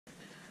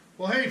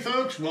Well, hey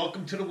folks,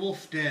 welcome to the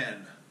Wolf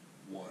Den.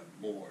 One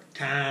more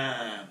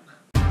time.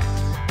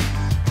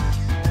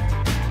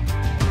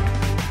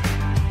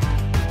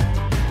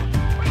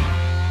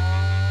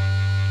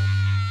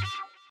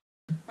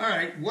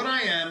 Alright, what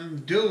I am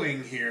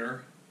doing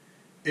here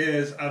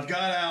is I've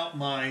got out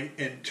my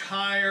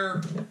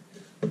entire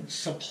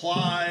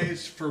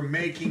supplies for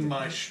making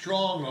my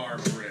strong arm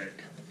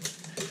rig.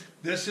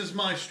 This is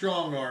my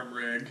strong arm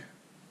rig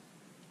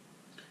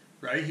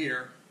right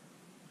here.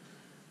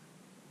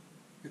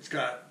 It's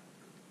got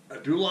a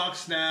Duloc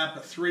snap,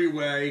 a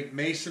three-way,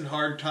 Mason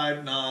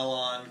hard-type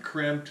nylon,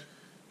 crimped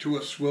to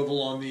a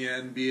swivel on the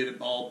end, be it a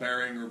ball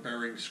bearing or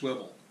bearing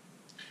swivel.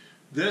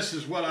 This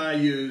is what I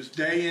use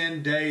day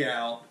in, day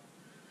out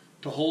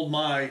to hold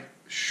my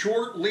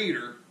short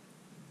leader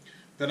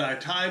that I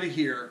tie to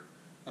here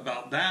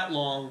about that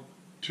long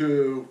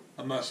to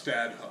a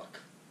mustad hook.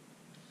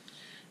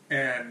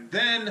 And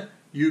then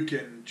you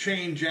can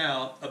change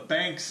out a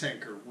bank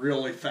sinker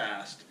really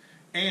fast.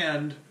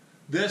 And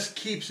this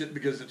keeps it,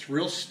 because it's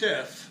real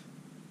stiff,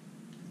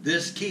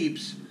 this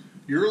keeps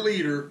your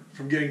leader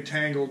from getting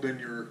tangled in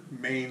your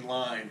main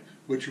line,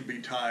 which would be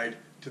tied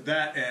to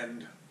that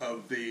end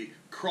of the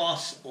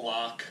cross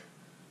lock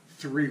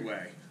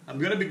three-way. I'm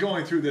going to be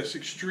going through this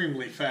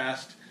extremely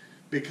fast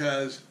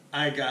because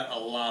I got a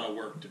lot of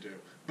work to do.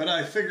 But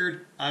I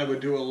figured I would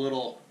do a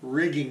little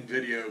rigging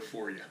video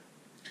for you.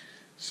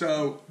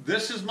 So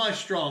this is my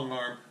strong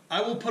arm.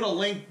 I will put a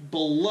link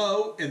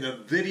below in the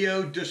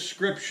video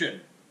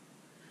description.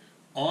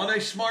 On a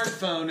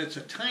smartphone, it's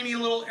a tiny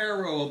little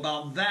arrow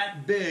about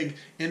that big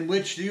in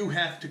which you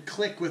have to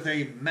click with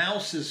a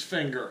mouse's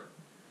finger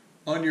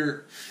on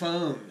your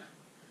phone,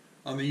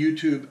 on the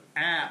YouTube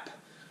app.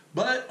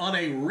 But on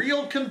a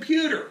real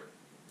computer,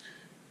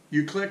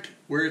 you click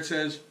where it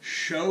says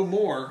show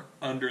more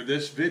under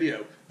this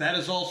video. That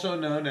is also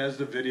known as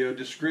the video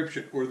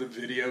description or the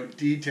video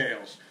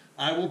details.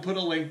 I will put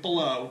a link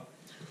below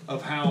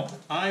of how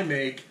I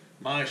make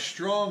my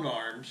strong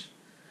arms.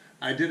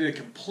 I did a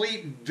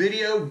complete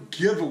video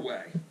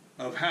giveaway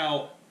of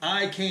how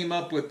I came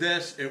up with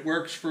this. It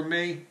works for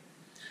me.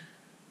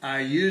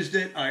 I used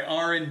it, I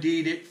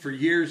R&D'd it for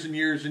years and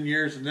years and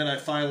years, and then I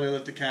finally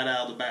let the cat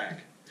out of the bag.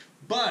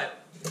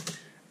 But,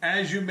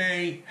 as you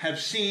may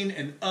have seen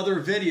in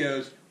other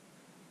videos,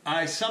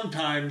 I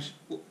sometimes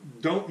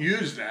don't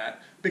use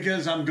that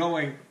because I'm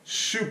going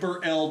super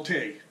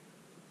LT.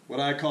 What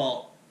I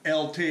call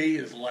LT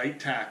is light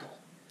tackle.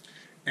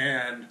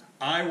 And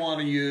I want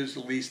to use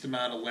the least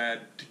amount of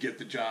lead to get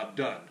the job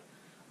done.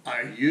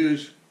 I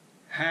use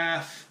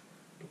half,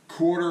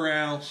 quarter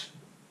ounce,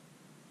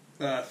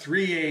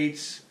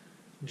 3/8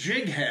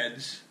 jig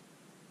heads,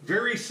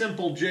 very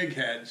simple jig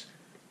heads,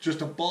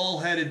 just a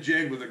ball-headed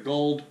jig with a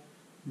gold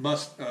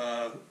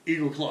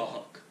eagle claw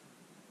hook.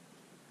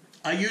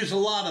 I use a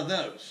lot of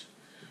those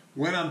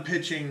when I'm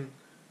pitching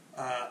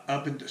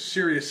up into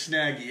serious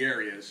snaggy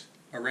areas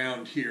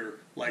around here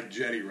like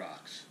jetty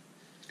rocks.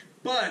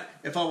 But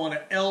if I want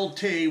to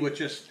LT with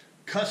just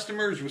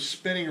customers with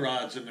spinning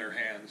rods in their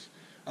hands,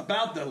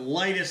 about the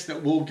lightest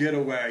that we'll get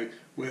away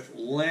with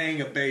laying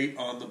a bait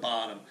on the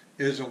bottom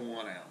is a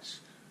 1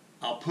 ounce.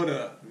 I'll put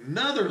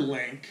another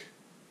link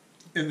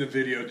in the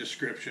video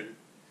description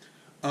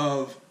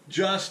of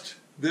just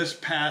this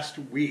past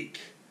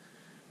week.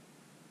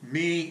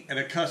 Me and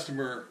a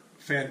customer,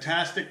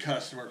 fantastic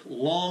customer,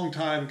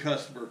 long-time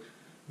customer,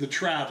 the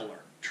Traveler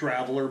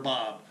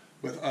Bob,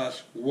 with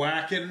us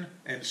whacking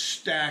and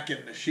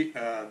stacking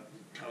the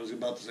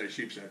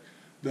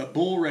the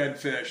bull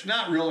redfish,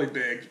 not really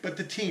big, but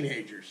the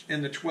teenagers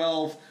in the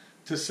 12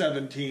 to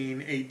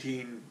 17,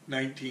 18,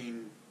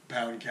 19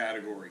 pound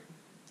category.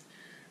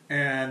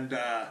 And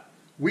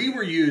we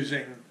were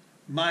using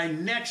my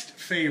next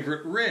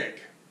favorite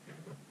rig.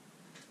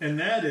 And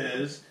that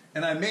is,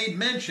 and I made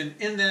mention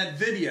in that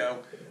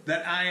video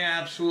that I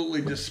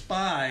absolutely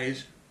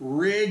despise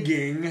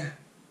rigging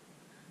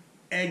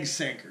egg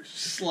sinkers,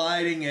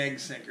 sliding egg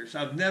sinkers.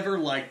 I've never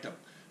liked them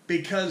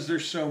because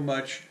there's so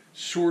much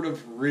sort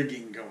of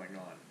rigging going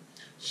on.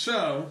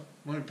 So,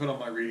 let me put on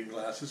my reading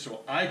glasses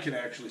so I can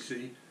actually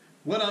see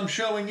what I'm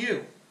showing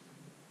you.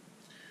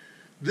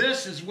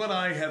 This is what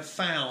I have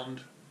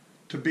found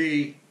to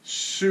be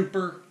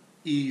super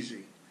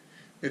easy.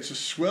 It's a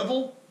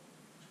swivel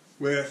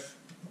with,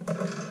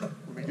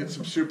 let me get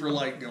some super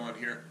light going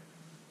here,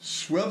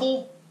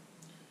 swivel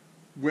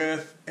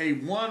with a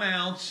 1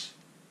 ounce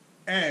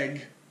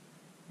egg,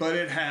 but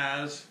it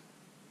has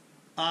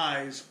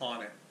eyes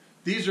on it.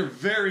 These are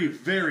very,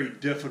 very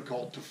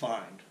difficult to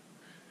find.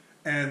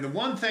 And the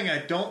one thing I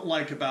don't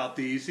like about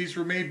these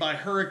were made by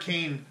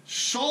Hurricane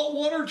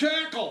Saltwater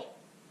Tackle.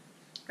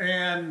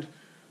 And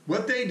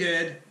what they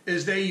did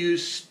is they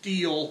used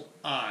steel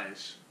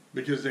eyes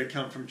because they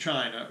come from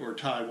China or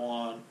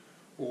Taiwan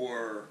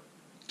or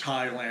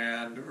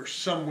Thailand or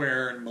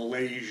somewhere in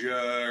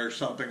Malaysia or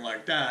something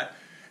like that.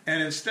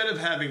 And instead of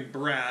having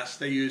brass,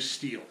 they use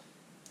steel.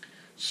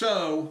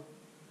 So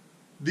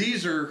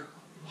these are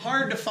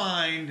hard to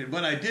find, and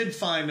when I did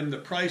find them, the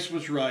price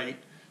was right,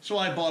 so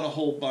I bought a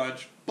whole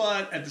bunch.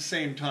 but at the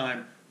same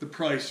time, the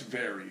price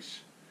varies.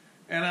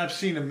 And I've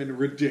seen them in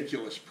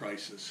ridiculous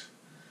prices.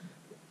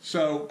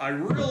 So I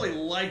really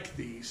like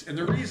these, and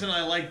the reason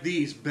I like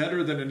these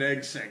better than an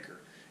egg sinker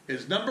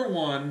is, number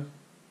one,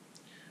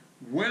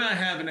 when I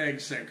have an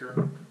egg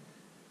sinker,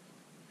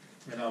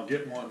 and I'll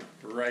get one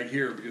right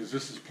here because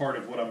this is part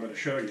of what I'm going to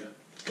show you.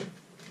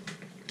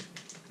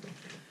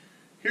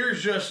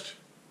 Here's just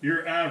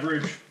your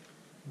average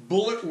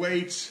bullet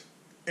weights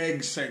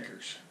egg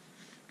sinkers.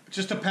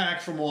 Just a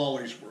pack from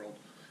Wally's World.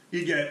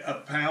 You get a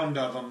pound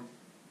of them,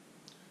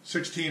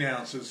 16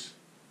 ounces,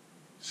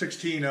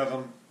 16 of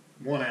them,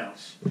 1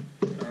 ounce.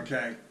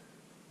 Okay,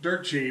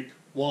 dirt cheap,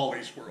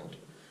 Wally's World.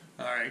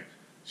 All right,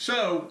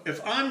 so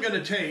if I'm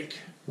going to take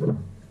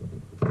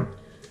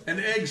an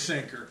egg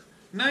sinker,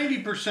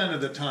 90%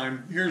 of the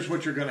time, here's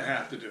what you're going to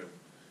have to do.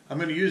 I'm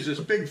going to use this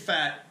big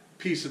fat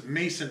piece of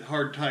Mason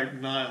hard type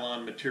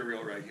nylon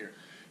material right here.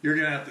 You're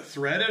going to have to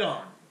thread it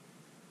on.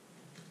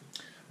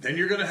 Then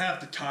you're going to have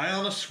to tie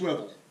on a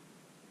swivel.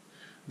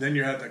 Then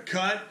you have to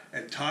cut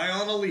and tie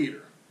on a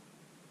leader.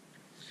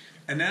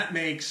 And that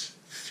makes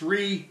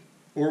 3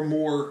 or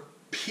more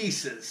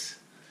pieces.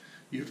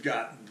 You've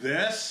got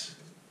this,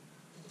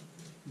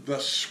 the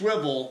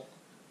swivel,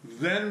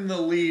 then the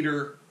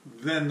leader,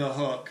 then the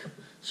hook.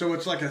 So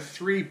it's like a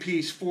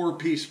 3-piece,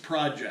 4-piece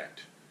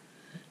project.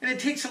 And it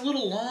takes a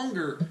little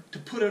longer to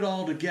put it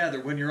all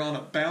together when you're on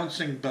a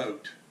bouncing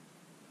boat.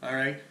 All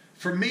right?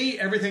 For me,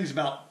 everything's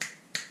about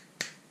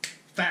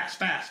fast,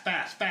 fast,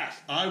 fast, fast.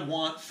 I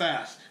want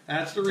fast.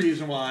 That's the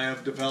reason why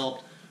I've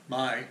developed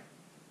my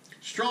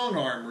strong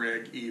arm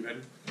rig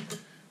even,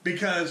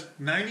 because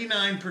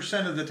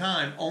 99% of the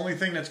time, only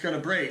thing that's going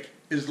to break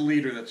is the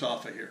leader that's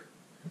off of here.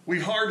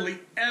 We hardly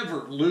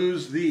ever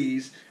lose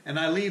these, and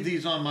I leave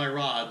these on my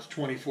rods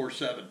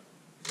 24/7.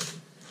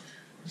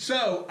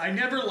 So I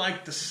never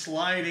liked the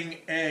sliding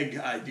egg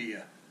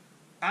idea.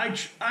 I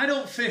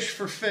don't fish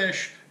for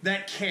fish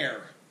that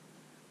care,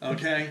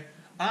 okay?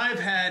 I've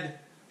had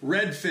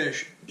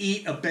redfish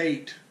eat a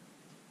bait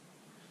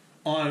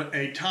on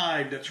a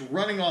tide that's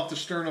running off the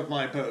stern of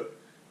my boat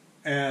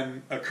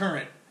and a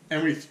current,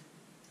 and we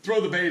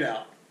throw the bait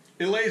out.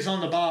 It lays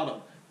on the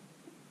bottom.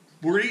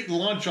 We're eating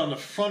lunch on the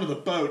front of the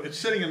boat. It's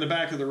sitting in the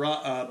back of the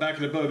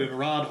boat in a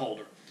rod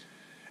holder.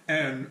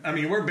 And, I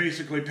mean, we're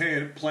basically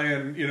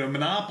playing, you know,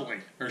 Monopoly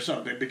or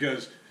something,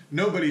 because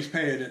nobody's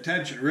paying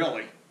attention,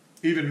 really.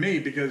 Even me,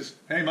 because,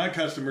 hey, my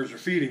customers are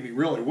feeding me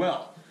really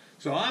well.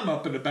 So I'm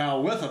up in the bow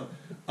with them,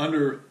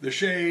 under the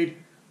shade,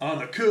 on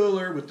the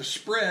cooler, with the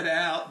spread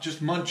out, just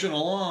munching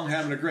along,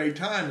 having a great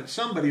time. And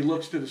somebody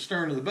looks to the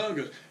stern of the boat and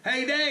goes,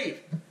 "Hey, Dave,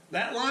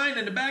 that line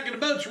in the back of the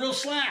boat's real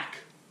slack."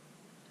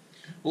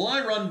 Well,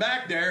 I run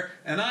back there,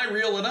 and I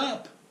reel it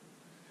up.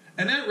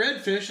 And that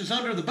redfish is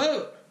under the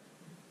boat.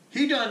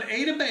 He done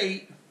ate a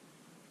bait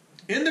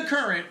in the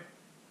current,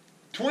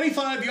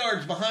 25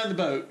 yards behind the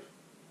boat,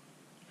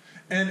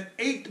 and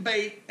ate the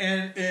bait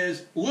and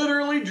is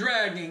literally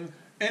dragging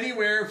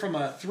anywhere from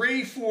a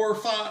 3, 4,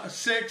 5,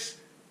 6,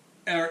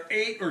 or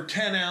 8 or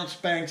 10 ounce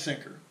bank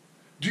sinker.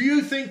 Do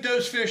you think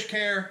those fish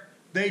care?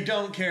 They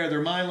don't care.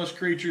 They're mindless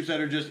creatures that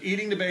are just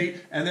eating the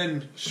bait and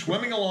then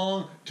swimming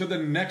along to the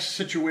next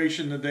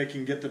situation that they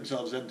can get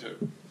themselves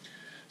into.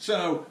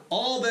 So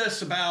all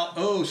this about,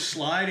 oh,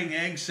 sliding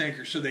egg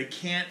sinker so they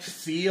can't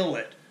feel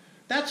it,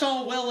 that's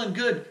all well and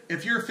good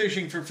if you're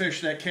fishing for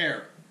fish that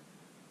care.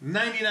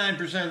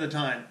 99% of the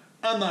time,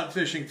 I'm not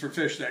fishing for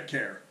fish that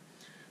care,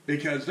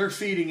 because they're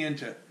feeding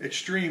into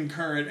extreme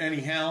current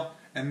anyhow,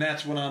 and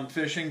that's what I'm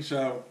fishing.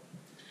 So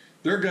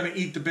they're going to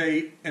eat the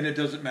bait, and it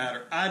doesn't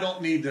matter. I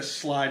don't need this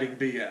sliding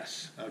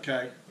BS,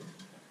 okay?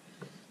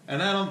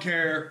 And I don't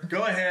care.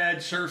 Go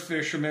ahead, surf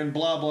fishermen,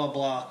 blah, blah,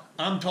 blah.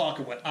 I'm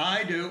talking what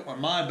I do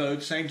on my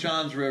boat, St.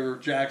 Johns River,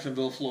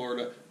 Jacksonville,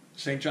 Florida,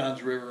 St.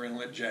 Johns River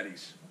Inlet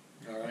jetties,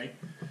 all right?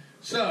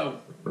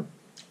 So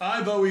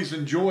I've always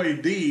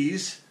enjoyed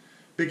these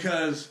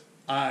because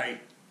I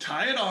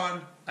tie it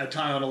on, I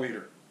tie on a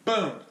leader.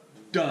 Boom,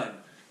 done.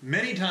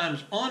 Many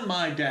times on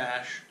my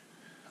dash,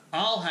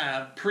 I'll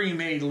have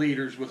pre-made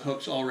leaders with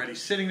hooks already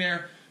sitting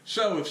there.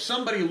 So if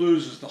somebody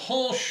loses the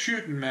whole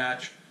shooting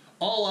match,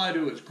 all I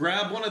do is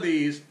grab one of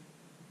these,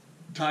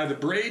 tie the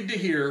braid to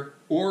here,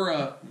 or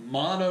a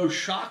mono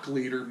shock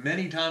leader.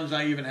 Many times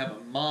I even have a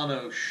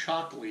mono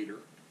shock leader.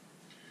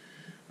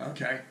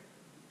 Okay.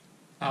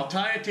 I'll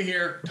tie it to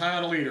here, tie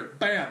on a leader.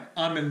 Bam,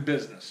 I'm in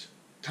business.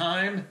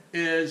 Time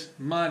is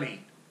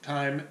money.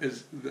 Time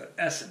is the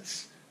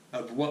essence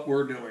of what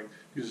we're doing,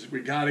 because we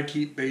got to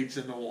keep baits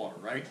in the water,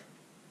 right?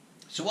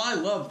 So I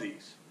love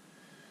these.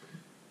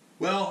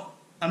 Well,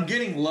 I'm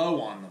getting low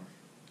on them.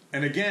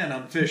 And again,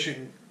 I'm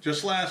fishing.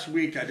 Just last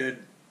week I did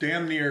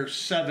damn near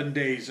 7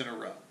 days in a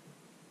row.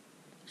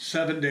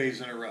 7 days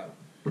in a row.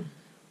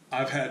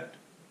 I've had,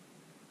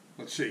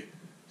 let's see,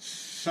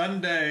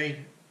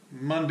 Sunday,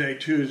 Monday,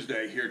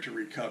 Tuesday here to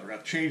recover.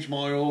 I've changed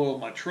my oil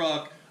in my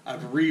truck.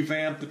 I've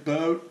revamped the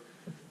boat,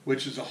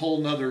 which is a whole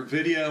nother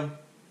video,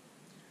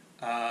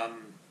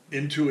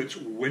 into its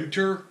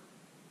winter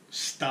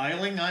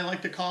styling, I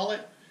like to call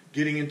it.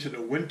 getting into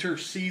the winter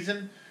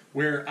season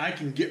where I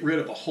can get rid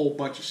of a whole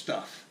bunch of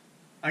stuff.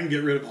 I can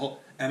get rid of a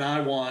whole, and I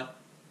want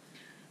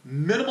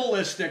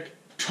minimalistic,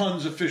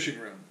 tons of fishing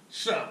room.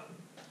 So,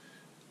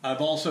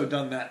 I've also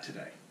done that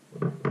today.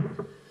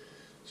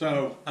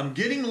 So, I'm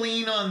getting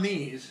lean on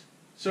these.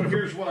 So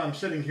here's what I'm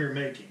sitting here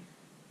making.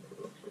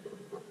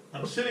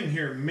 I'm sitting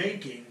here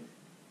making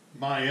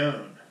my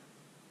own,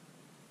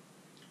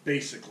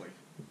 basically.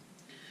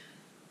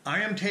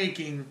 I am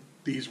taking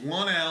these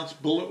 1 ounce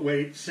bullet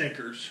weight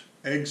sinkers,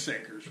 egg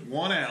sinkers,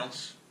 1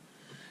 ounce,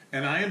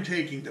 and I am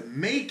taking the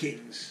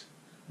makings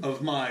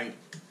of my,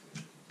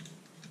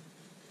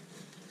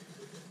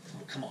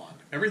 oh, come on,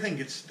 everything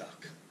gets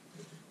stuck.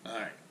 All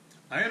right.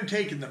 I am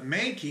taking the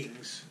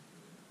makings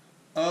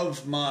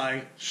of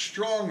my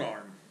strong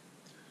arm.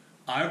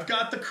 I've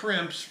got the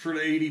crimps for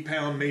the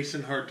 80-pound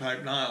Mason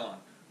hard-type nylon.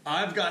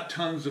 I've got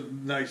tons of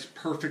nice,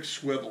 perfect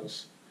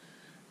swivels.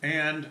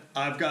 And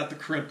I've got the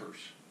crimpers.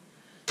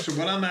 So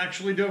what I'm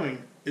actually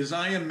doing is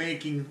I am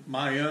making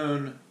my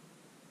own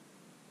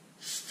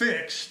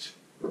fixed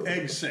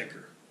egg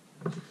sinker.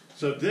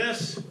 So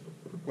this,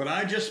 what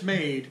I just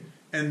made,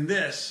 and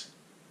this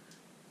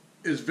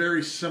is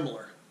very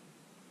similar.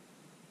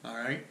 All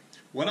right?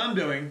 What I'm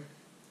doing,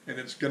 and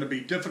it's going to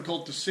be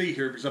difficult to see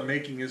here because I'm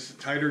making this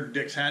tighter than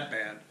Dick's hat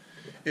band,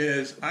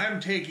 is I'm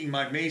taking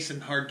my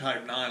Mason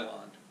hard-type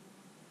nylon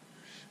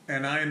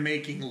and I am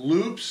making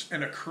loops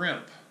and a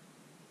crimp.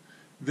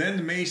 Then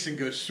the Mason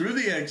goes through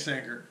the egg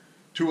sinker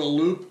to a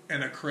loop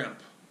and a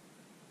crimp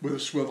with a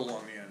swivel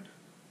on the end.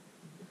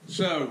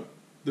 So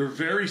they're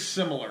very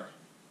similar.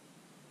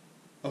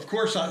 Of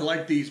course I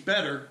like these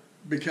better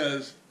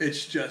because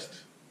it's just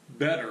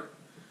better,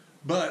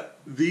 but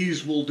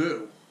these will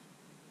do.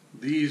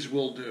 These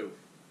will do.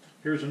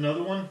 Here's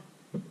another one.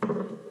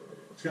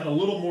 It's got a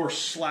little more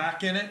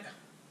slack in it.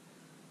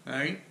 All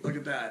right, look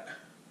at that.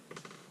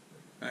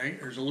 All right,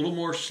 there's a little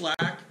more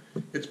slack.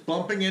 It's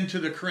bumping into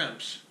the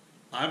crimps.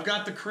 I've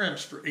got the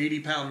crimps for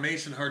 80-pound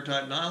Mason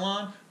hard-type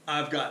nylon.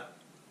 I've got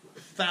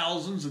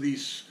thousands of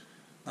these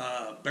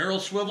barrel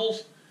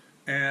swivels,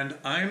 and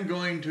I'm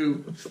going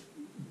to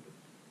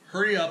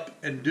hurry up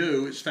and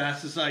do as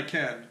fast as I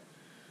can.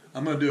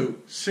 I'm going to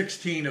do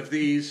 16 of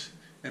these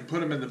and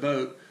put them in the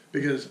boat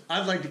because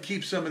I'd like to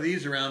keep some of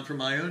these around for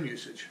my own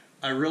usage.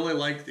 I really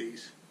like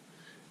these.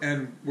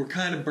 And we're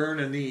kind of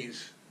burning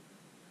these.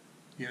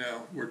 You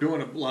know, we're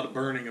doing a lot of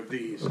burning of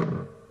these.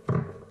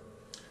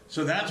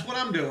 So that's what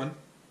I'm doing.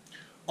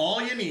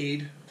 All you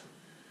need,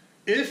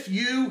 if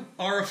you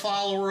are a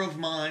follower of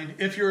mine,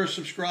 if you're a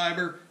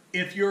subscriber,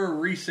 if you're a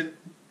recent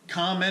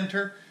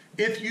commenter,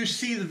 if you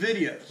see the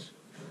videos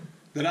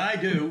that I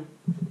do,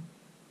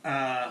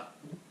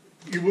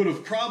 you would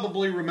have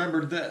probably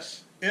remembered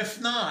this.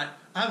 If not,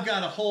 I've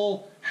got a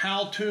whole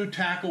how-to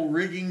tackle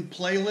rigging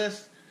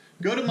playlist.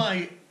 Go to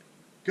my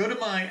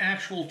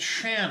actual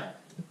channel.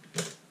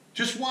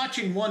 Just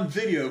watching one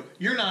video,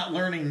 you're not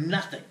learning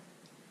nothing.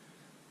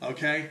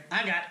 Okay?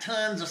 I got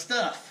tons of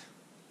stuff.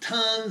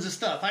 Tons of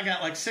stuff. I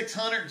got like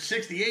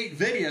 668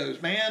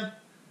 videos, man.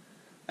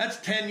 That's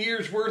 10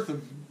 years worth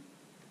of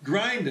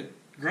grinding.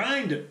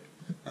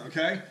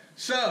 Okay?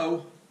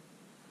 So,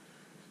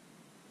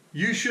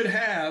 you should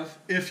have,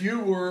 if you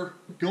were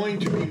going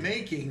to be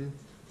making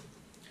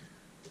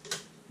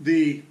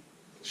the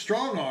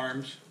strong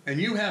arms, and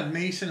you have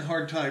Mason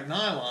hard-type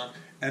nylon,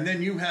 and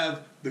then you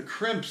have the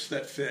crimps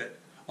that fit,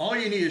 all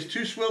you need is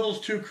 2 swivels,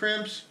 2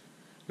 crimps,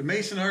 the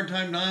Mason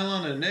hard-type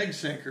nylon, and an egg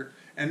sinker,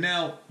 and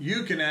now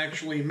you can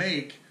actually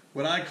make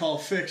what I call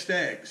fixed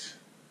eggs.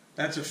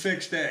 That's a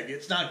fixed egg.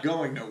 It's not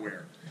going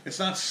nowhere. It's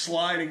not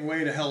sliding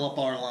way to hell up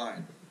our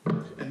line.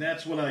 And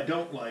that's what I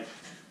don't like.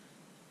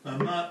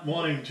 I'm not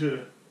wanting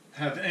to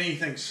have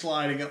anything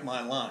sliding up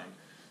my line.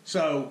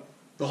 So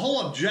the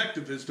whole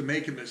objective is to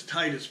make them as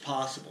tight as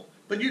possible.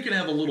 But you can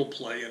have a little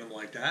play in them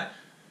like that.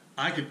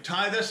 I could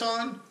tie this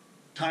on,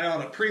 tie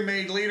on a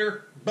pre-made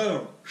leader,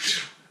 boom,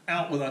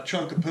 out with a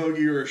chunk of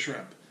pogey or a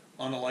shrimp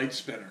on a light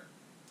spinner.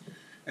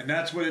 And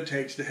that's what it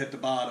takes to hit the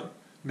bottom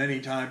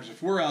many times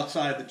if we're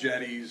outside the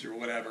jetties or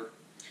whatever.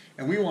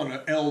 And we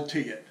want to LT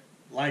it,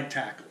 light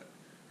tackle it,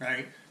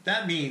 right?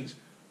 That means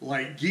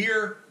light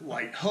gear,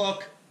 light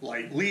hook,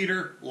 light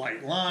leader,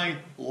 light line,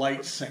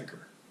 light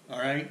sinker, all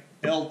right?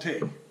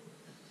 LT.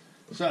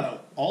 So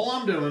all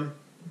I'm doing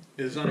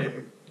is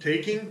I'm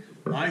taking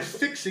my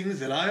fixings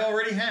that I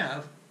already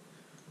have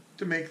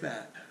to make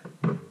that.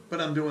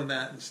 But I'm doing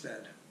that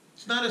instead.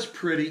 It's not as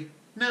pretty.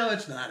 No,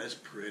 it's not as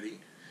pretty.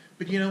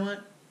 But you know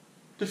what?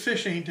 The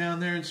fish ain't down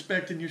there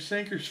inspecting your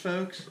sinkers,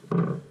 folks.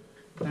 All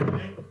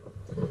right?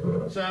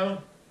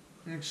 So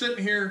I'm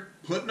sitting here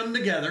putting them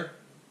together.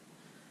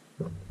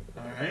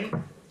 All right?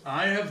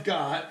 I have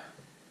got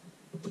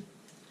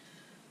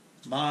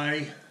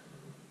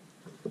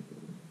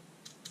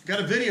got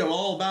a video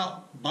all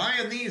about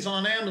buying these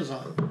on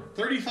Amazon.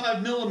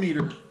 35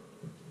 millimeter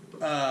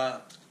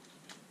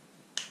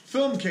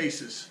film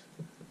cases.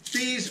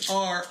 These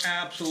are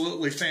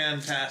absolutely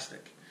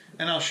fantastic.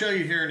 And I'll show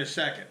you here in a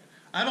second.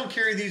 I don't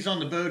carry these on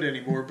the boat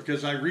anymore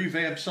because I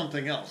revamped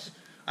something else.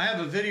 I have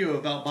a video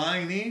about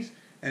buying these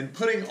and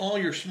putting all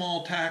your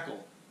small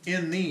tackle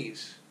in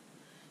these.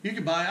 You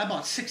could buy, I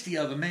bought 60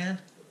 of them, man.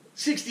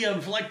 60 of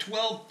them for like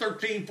 $12,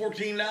 $13,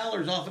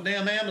 $14 off of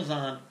damn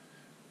Amazon.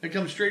 They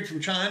come straight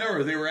from China,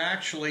 or they were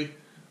actually,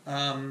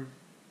 I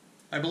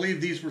believe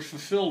these were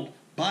fulfilled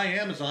by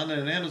Amazon in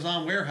an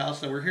Amazon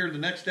warehouse and were here the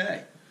next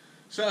day.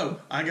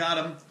 So I got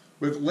them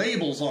with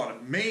labels on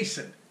them.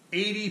 Mason,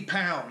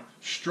 80-pound,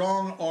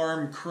 strong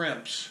arm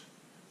crimps,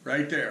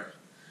 right there.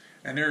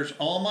 And there's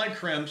all my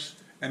crimps.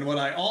 And what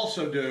I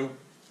also do,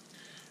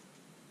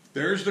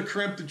 there's the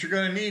crimp that you're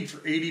going to need for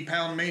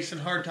 80-pound Mason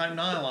hard-type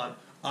nylon.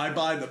 I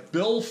buy the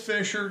Bill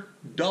Fisher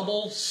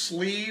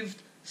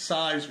double-sleeved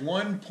size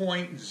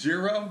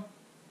 1.0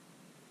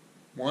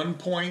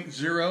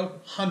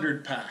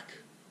 100 pack.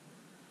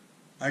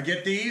 I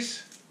get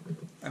these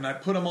and I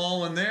put them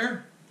all in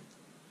there.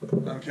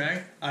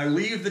 Okay, I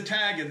leave the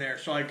tag in there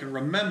so I can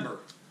remember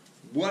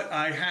what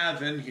I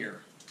have in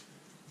here.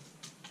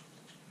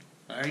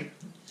 All right,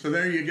 so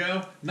there you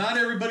go. Not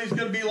everybody's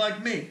going to be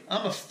like me.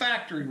 I'm a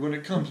factory when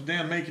it comes to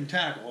damn making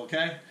tackle,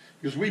 okay?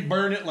 Because we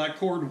burn it like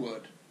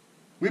cordwood.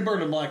 We burn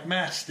them like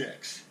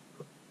matchsticks.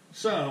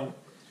 So,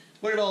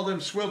 look at all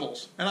them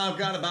swivels. And I've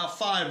got about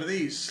 5 of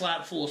these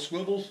slap full of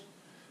swivels.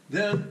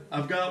 Then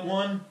I've got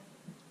one,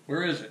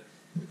 where is it?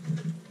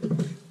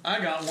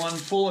 I got one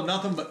full of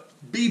nothing but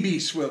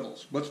BB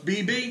swivels. What's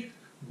BB?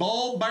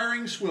 Ball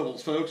bearing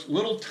swivels, folks.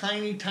 Little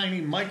tiny, tiny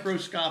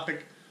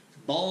microscopic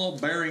ball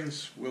bearing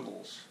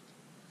swivels.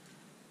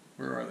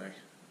 Where are they?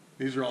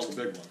 These are all the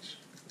big ones.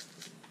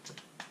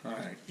 All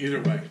right,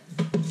 either way.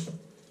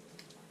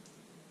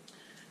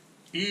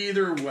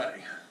 Either way.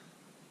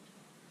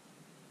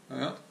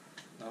 Well,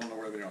 I don't know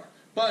where they are.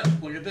 But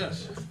look at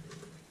this.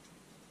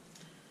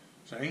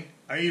 See?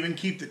 I even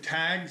keep the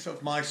tags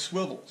of my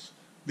swivels.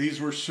 These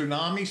were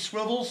Tsunami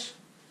swivels.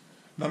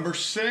 Number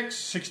 6,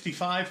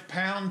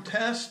 65-pound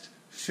test,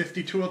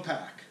 52 a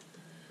pack.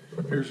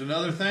 Here's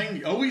another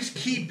thing. Always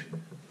keep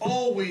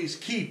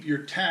your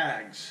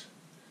tags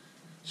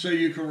so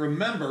you can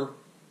remember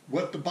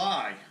what to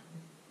buy.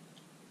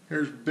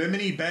 Here's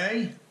Bimini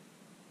Bay.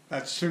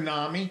 That's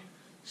Tsunami.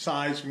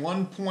 Size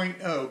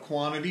 1.0,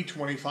 quantity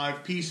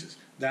 25 pieces.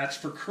 That's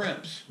for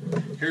crimps.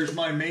 Here's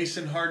my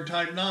Mason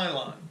hard-type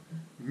nylon.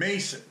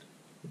 Mason,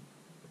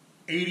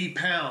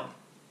 80-pound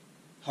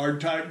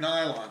hard-type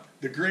nylon.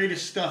 The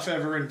greatest stuff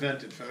ever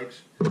invented,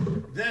 folks.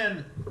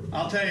 Then,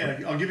 I'll tell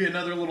you, I'll give you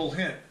another little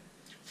hint.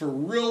 For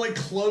really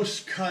close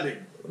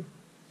cutting,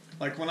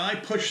 like when I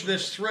push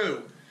this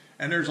through,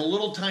 and there's a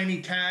little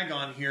tiny tag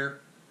on here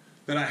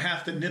that I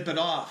have to nip it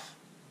off.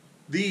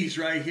 These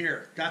right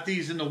here. Got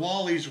these in the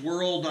Wally's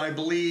World, I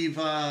believe,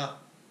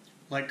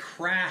 like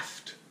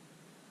craft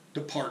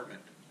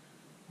department.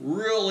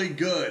 Really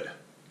good.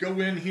 Go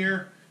in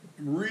here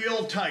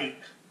real tight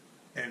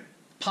and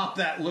pop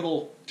that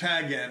little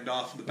tag end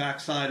off the back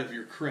side of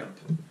your crimp.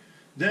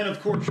 Then,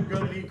 of course, you're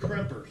going to need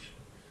crimpers.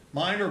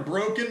 Mine are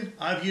broken.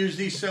 I've used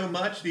these so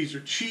much. These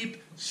are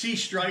cheap Sea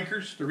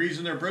Strikers. The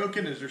reason they're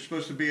broken is they're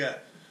supposed to be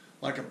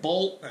like a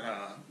bolt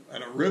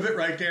and a rivet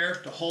right there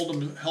to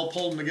help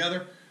hold them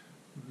together.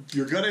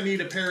 You're going to need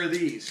a pair of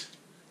these.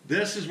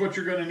 This is what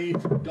you're going to need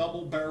for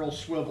double barrel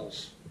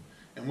swivels.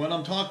 And when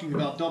I'm talking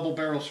about double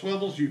barrel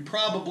swivels, you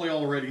probably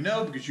already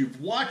know because you've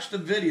watched the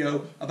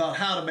video about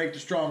how to make the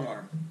strong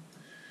arm.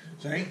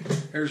 See?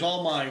 Here's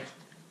all my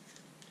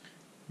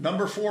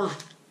number 4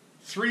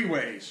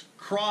 3-ways.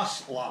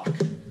 Cross lock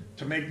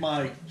to make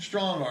my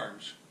strong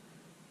arms.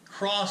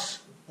 Cross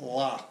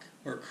lock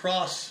or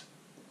cross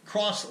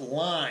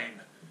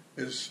line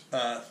is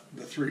the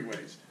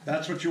 3-ways.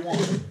 That's what you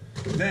want.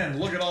 Then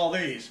look at all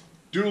these.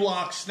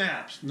 Duloc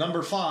snaps,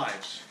 number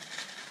 5s.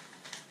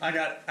 I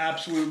got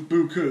absolute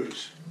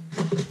bukus.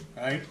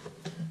 Right?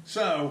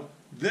 So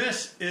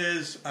this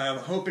is, I'm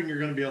hoping you're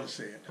going to be able to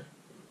see it.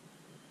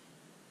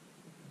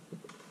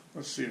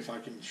 Let's see if I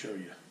can show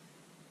you.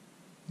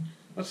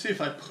 Let's see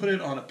if I put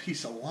it on a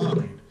piece of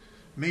line.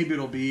 Maybe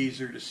it'll be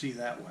easier to see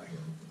that way.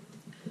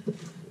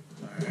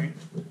 Alright?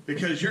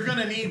 Because you're going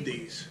to need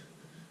these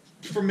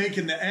for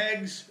making the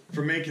eggs,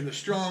 for making the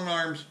strong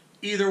arms,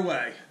 either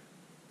way.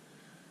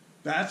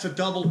 That's a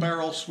double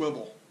barrel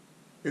swivel.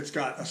 It's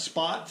got a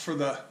spot for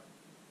the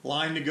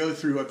line to go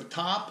through at the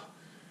top,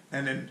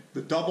 and then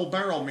the double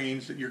barrel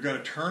means that you're going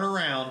to turn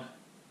around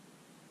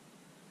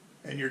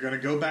and you're going to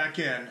go back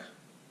in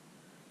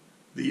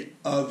the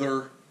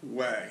other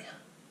way,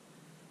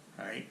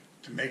 right,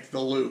 to make the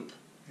loop.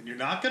 And you're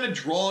not going to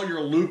draw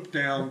your loop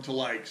down to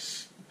like,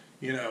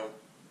 you know,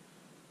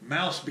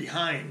 mouse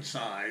behind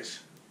size,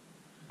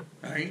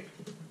 right?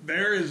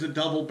 There is a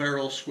double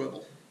barrel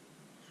swivel,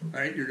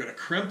 right? You're going to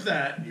crimp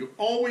that. You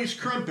always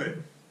crimp it.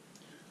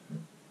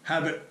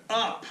 Have it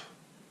up.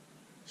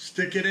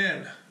 Stick it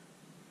in.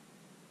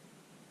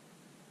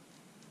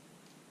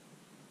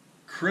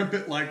 Crimp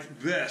it like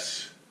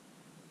this.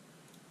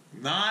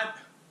 Not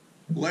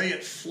lay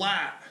it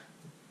flat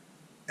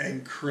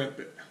and crimp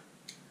it.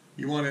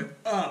 You want it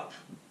up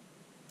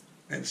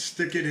and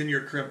stick it in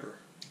your crimper.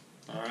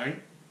 All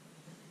right?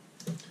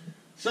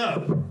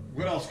 So,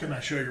 what else can I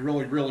show you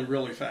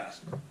really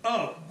fast?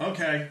 Oh,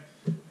 okay.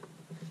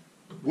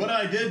 What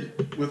I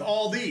did with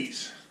all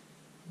these.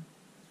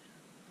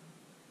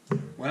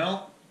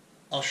 Well,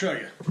 I'll show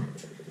you.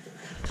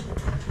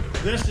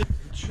 This is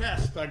a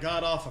chest I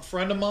got off a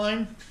friend of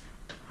mine.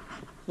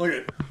 Look at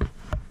it.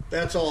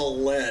 That's all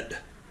lead.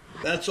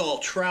 That's all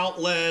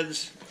trout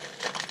leads.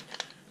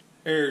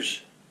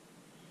 There's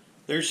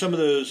some of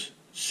those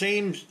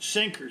same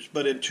sinkers,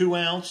 but in 2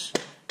 ounce.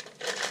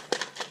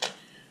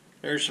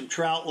 There's some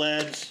trout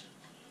leads,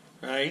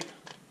 right?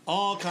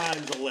 All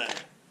kinds of lead.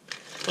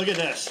 Look at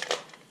this.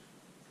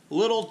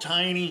 Little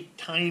tiny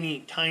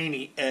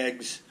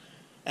eggs.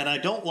 And I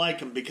don't like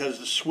them because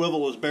the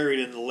swivel is buried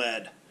in the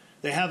lead.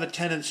 They have a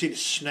tendency to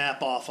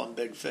snap off on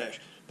big fish.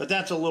 But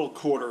that's a little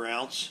 1/4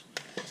 ounce.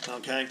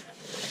 Okay?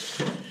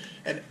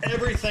 And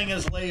everything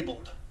is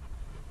labeled.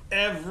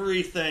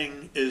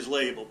 Everything is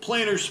labeled.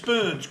 Planers,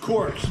 spoons,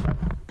 corks,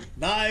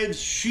 knives,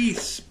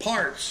 sheaths,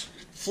 parts,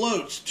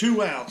 floats,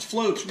 2 ounce,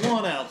 floats,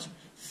 1 ounce,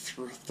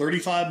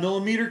 35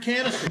 millimeter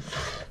canisters.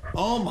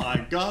 Oh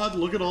my God,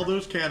 look at all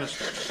those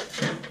canisters.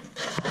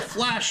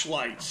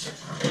 Flashlights,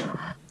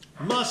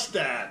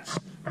 mustads,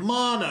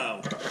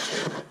 mono,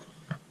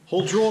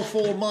 whole drawer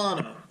full of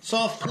mono,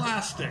 soft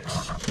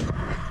plastics,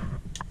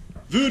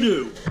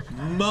 voodoo,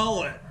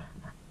 mullet,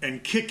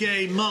 and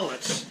kick-a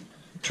mullets.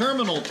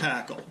 Terminal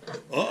tackle.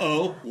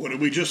 Uh-oh, what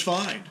did we just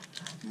find?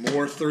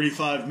 More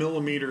 35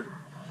 millimeter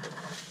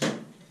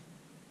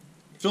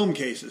film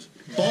cases.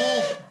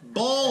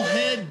 Ball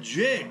head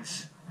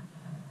jigs.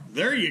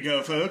 There you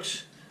go,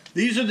 folks.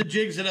 These are the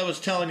jigs that I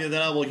was telling you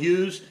that I will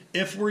use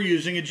if we're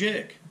using a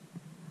jig.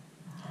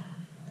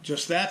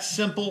 Just that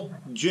simple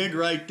jig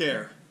right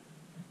there.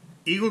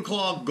 Eagle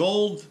Claw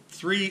Gold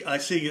 3, I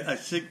think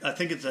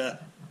it's a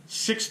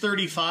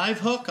 635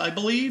 hook, I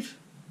believe.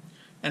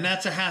 And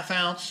that's a 1/2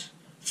 ounce.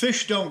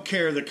 Fish don't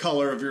care the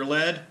color of your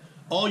lead.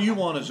 All you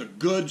want is a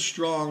good,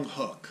 strong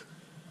hook.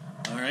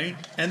 All right?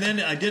 And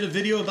then I did a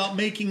video about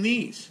making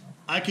these.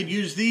 I could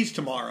use these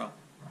tomorrow.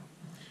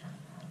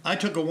 I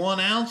took a 1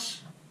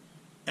 ounce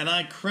and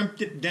I crimped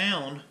it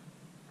down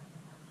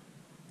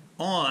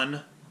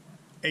on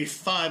a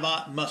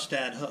 5/0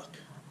 mustad hook.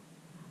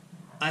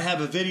 I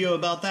have a video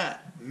about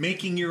that.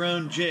 Making your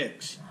own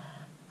jigs.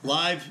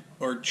 Live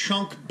or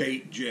chunk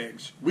bait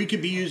jigs. We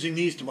could be using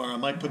these tomorrow. I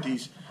might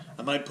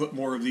put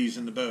more of these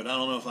in the boat. I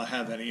don't know if I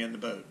have any in the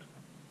boat.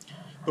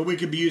 But we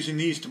could be using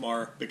these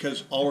tomorrow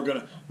because all we're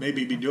going to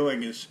maybe be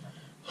doing is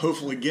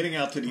hopefully getting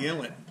out to the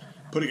inlet,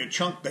 putting a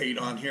chunk bait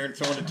on here and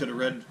throwing it to the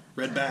red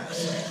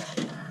bass.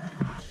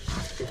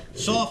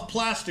 Soft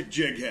plastic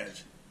jig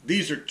heads.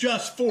 These are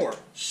just for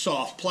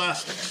soft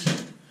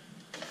plastics.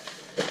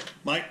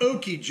 My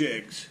Okie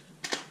jigs.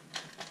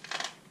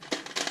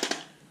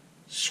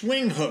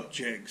 Swing hook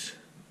jigs.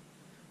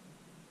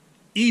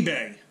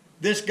 eBay.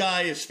 This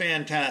guy is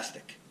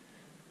fantastic.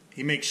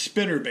 He makes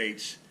spinner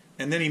baits,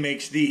 and then he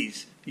makes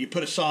these. You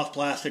put a soft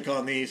plastic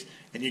on these,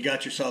 and you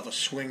got yourself a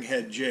swing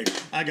head jig.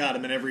 I got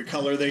them in every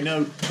color they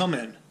know come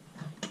in.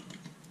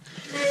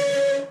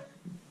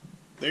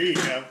 There you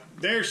go.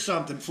 There's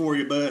something for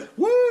you, bud.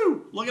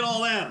 Woo! Look at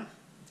all them.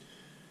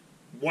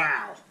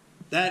 Wow.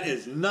 That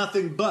is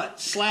nothing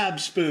but slab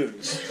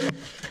spoons.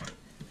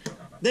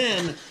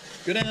 Then,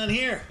 go down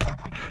here.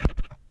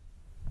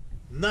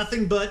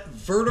 Nothing but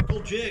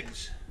vertical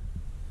jigs.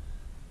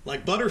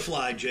 Like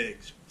butterfly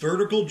jigs.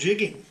 Vertical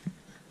jigging.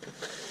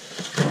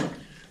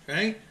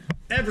 Right?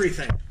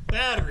 Everything.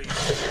 Batteries.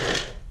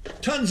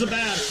 Tons of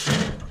batteries.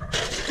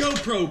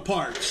 GoPro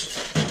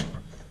parts.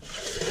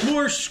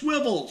 More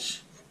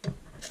swivels.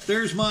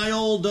 There's my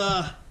old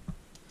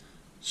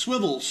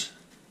swivels.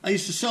 I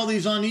used to sell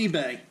these on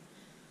eBay.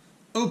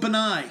 Open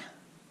eye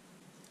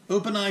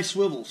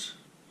swivels.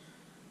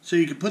 So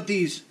you can put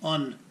these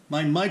on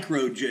my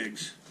micro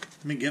jigs.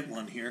 Let me get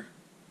one here.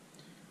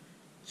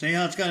 See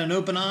how it's got an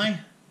open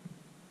eye?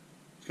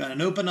 It's got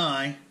an open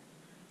eye,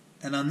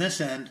 and on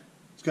this end,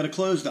 it's got a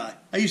closed eye.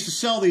 I used to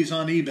sell these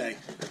on eBay.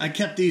 I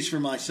kept these for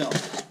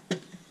myself.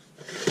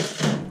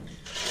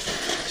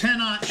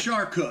 10-aught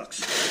shark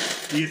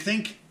hooks. Do you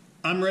think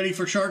I'm ready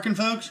for sharking,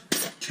 folks?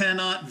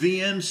 10-aught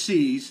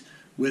VMCs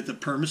with a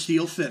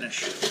permasteel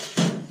finish.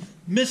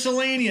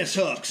 Miscellaneous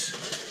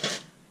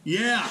hooks.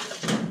 Yeah.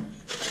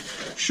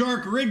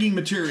 Shark rigging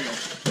material.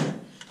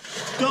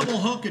 Double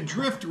hook and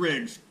drift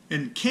rigs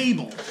and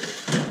cable.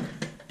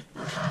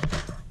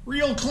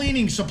 Reel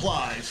cleaning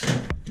supplies.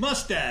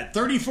 Mustad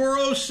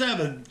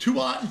 3407,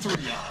 2-aught and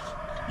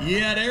 3-aught.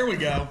 Yeah, there we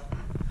go.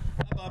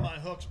 I buy my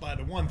hooks by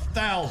the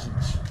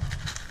 1,000s.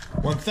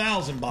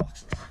 1,000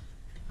 boxes.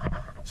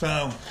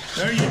 So,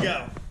 there you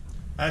go.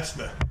 That's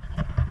the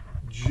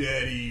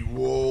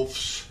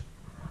JETTYWOLF's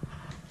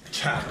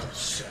tackle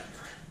center.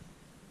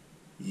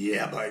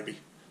 Yeah, baby.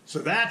 So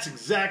that's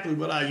exactly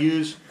what I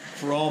use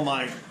for all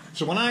my...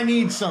 So when I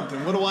need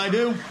something, what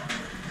do?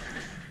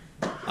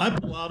 I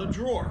pull out a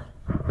drawer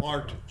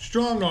marked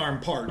strong arm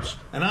parts,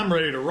 and I'm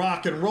ready to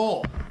rock and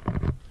roll.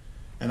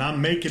 And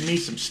I'm making me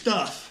some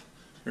stuff.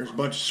 There's a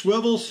bunch of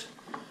swivels.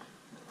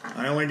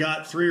 I only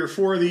got 3 or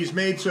 4 of these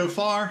made so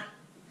far.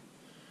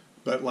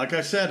 But like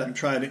I said, I'm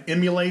trying to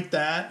emulate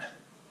that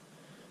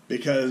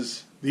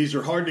because these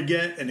are hard to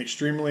get and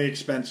extremely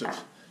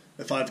expensive.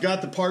 If I've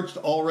got the parts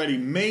to already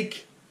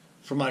make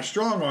for my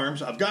strong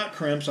arms, I've got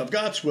crimps, I've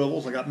got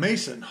swivels, I've got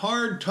Mason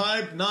hard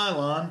type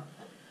nylon,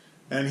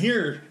 and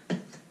here,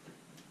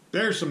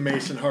 there's some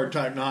Mason hard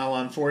type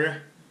nylon for you.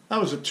 That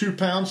was a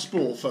 2-pound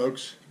spool,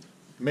 folks.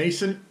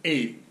 Mason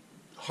 8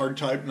 hard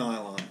type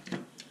nylon.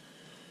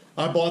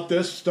 I bought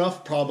this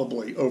stuff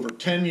probably over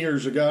 10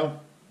 years ago.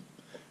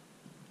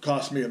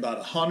 Cost me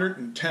about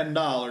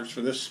 $110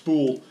 for this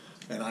spool,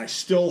 and I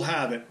still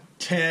have it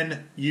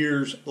 10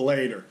 years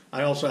later.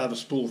 I also have a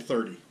spool of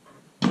 30.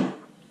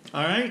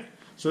 Alright,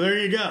 so there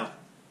you go.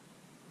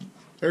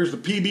 There's the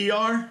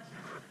PBR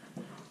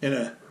in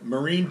a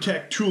Marine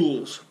Tech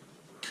Tools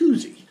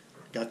koozie.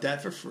 Got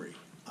that for free.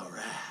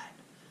 Alright,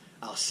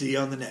 I'll see you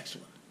on the next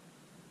one.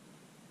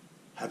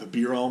 Have a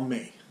beer on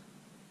me.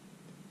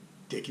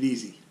 Take it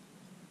easy.